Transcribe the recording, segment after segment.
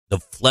The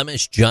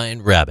Flemish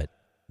Giant Rabbit.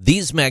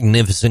 These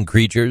magnificent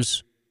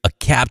creatures, a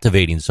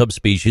captivating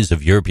subspecies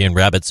of European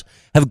rabbits,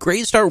 have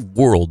graced our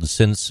world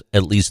since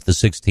at least the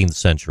 16th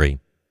century.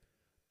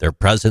 Their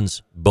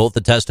presence, both a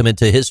testament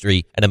to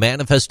history and a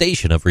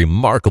manifestation of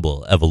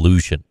remarkable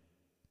evolution.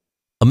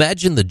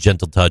 Imagine the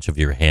gentle touch of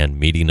your hand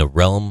meeting a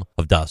realm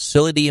of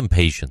docility and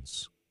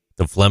patience.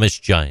 The Flemish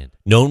Giant,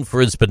 known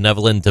for its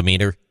benevolent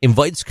demeanor,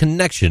 invites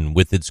connection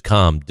with its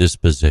calm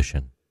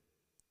disposition.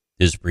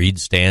 This breed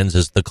stands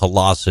as the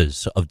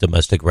colossus of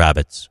domestic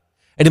rabbits,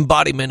 an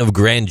embodiment of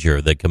grandeur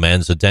that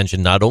commands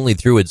attention not only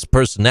through its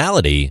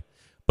personality,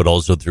 but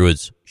also through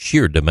its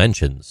sheer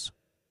dimensions.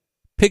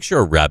 Picture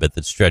a rabbit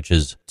that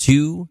stretches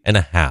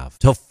 2.5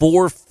 to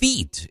 4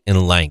 feet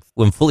in length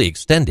when fully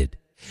extended,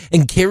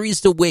 and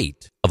carries the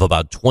weight of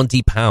about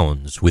 20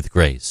 pounds with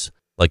grace,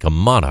 like a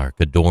monarch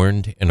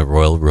adorned in a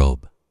royal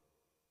robe.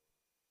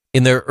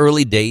 In their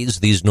early days,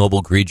 these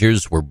noble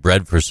creatures were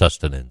bred for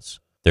sustenance,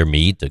 their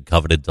meat a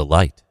coveted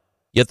delight.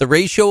 Yet the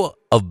ratio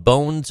of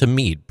bone to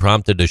meat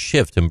prompted a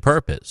shift in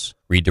purpose,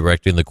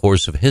 redirecting the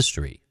course of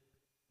history.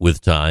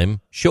 With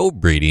time, show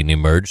breeding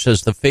emerged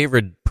as the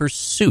favored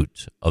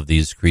pursuit of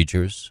these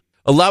creatures,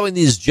 allowing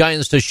these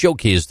giants to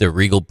showcase their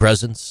regal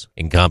presence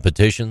in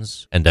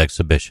competitions and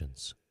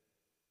exhibitions.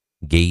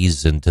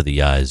 Gaze into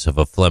the eyes of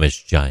a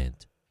Flemish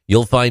giant.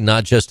 You'll find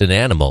not just an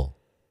animal,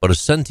 but a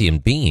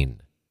sentient being,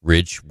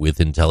 rich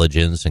with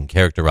intelligence and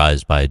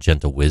characterized by a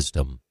gentle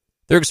wisdom.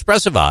 Their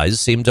expressive eyes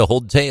seem to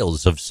hold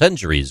tales of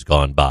centuries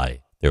gone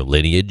by, their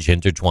lineage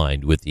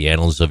intertwined with the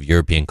annals of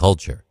European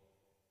culture.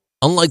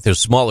 Unlike their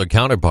smaller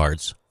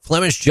counterparts,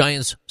 Flemish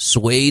giants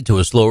sway to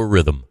a slower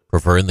rhythm,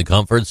 preferring the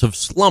comforts of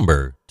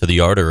slumber to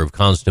the ardor of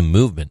constant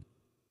movement.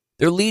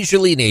 Their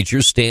leisurely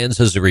nature stands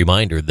as a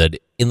reminder that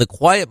in the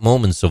quiet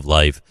moments of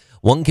life,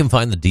 one can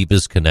find the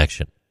deepest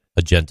connection.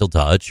 A gentle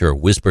touch or a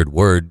whispered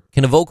word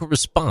can evoke a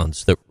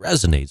response that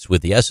resonates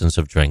with the essence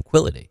of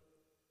tranquility.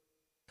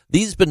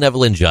 These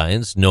benevolent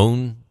giants,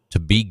 known to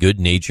be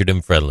good-natured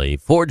and friendly,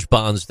 forge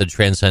bonds that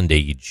transcend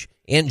age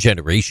and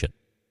generation.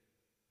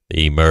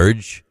 They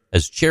emerge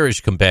as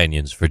cherished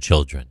companions for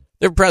children,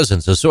 their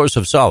presence a source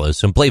of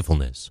solace and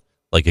playfulness,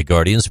 like a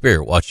guardian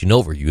spirit watching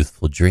over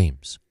youthful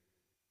dreams.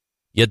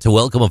 Yet to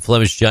welcome a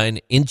Flemish giant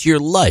into your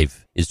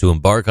life is to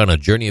embark on a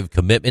journey of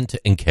commitment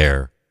and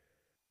care.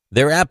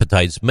 Their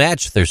appetites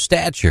match their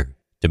stature,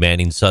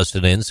 demanding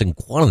sustenance in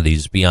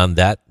quantities beyond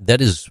that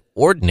is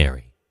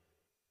ordinary.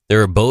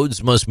 Their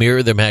abodes must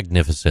mirror their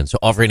magnificence,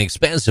 offering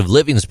expansive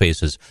living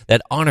spaces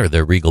that honor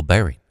their regal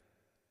bearing.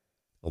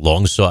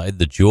 Alongside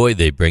the joy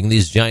they bring,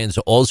 these giants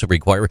also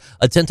require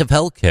attentive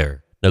health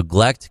care.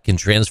 Neglect can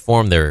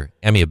transform their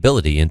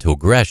amiability into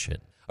aggression,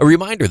 a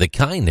reminder that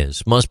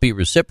kindness must be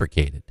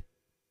reciprocated.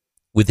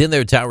 Within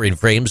their towering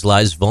frames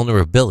lies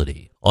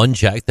vulnerability.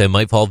 Unchecked, they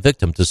might fall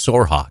victim to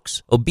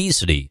sorehawks,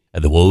 obesity,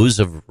 and the woes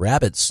of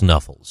rabbit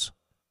snuffles,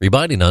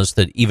 reminding us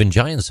that even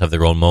giants have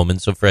their own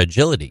moments of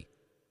fragility.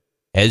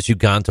 As you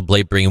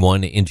contemplate bringing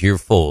one into your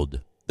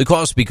fold, the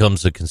cost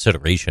becomes a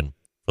consideration.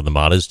 From the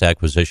modest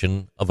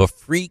acquisition of a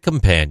free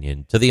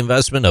companion to the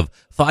investment of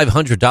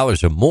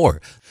 $500 or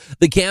more,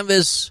 the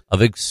canvas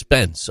of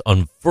expense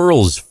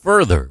unfurls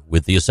further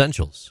with the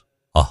essentials.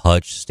 A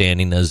hutch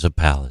standing as a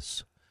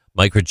palace,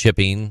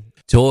 microchipping,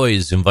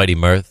 toys inviting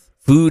mirth,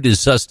 food as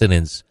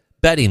sustenance,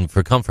 bedding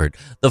for comfort.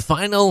 The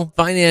final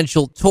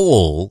financial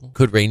toll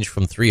could range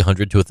from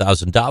 $300 to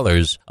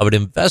 $1,000 of an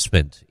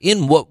investment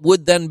in what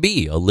would then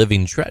be a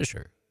living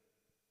treasure.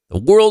 The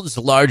world's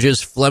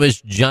largest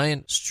Flemish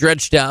giant,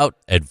 stretched out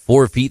at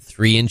 4 feet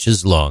 3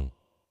 inches long.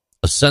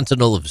 A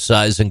sentinel of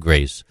size and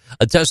grace,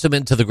 a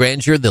testament to the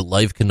grandeur that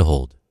life can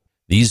hold.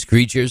 These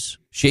creatures,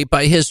 shaped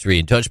by history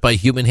and touched by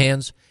human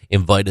hands,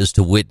 invite us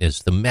to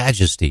witness the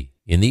majesty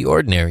in the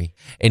ordinary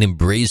and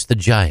embrace the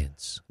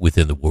giants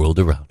within the world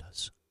around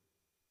us.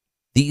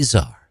 These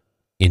are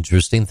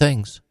Interesting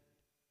Things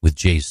with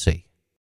JC.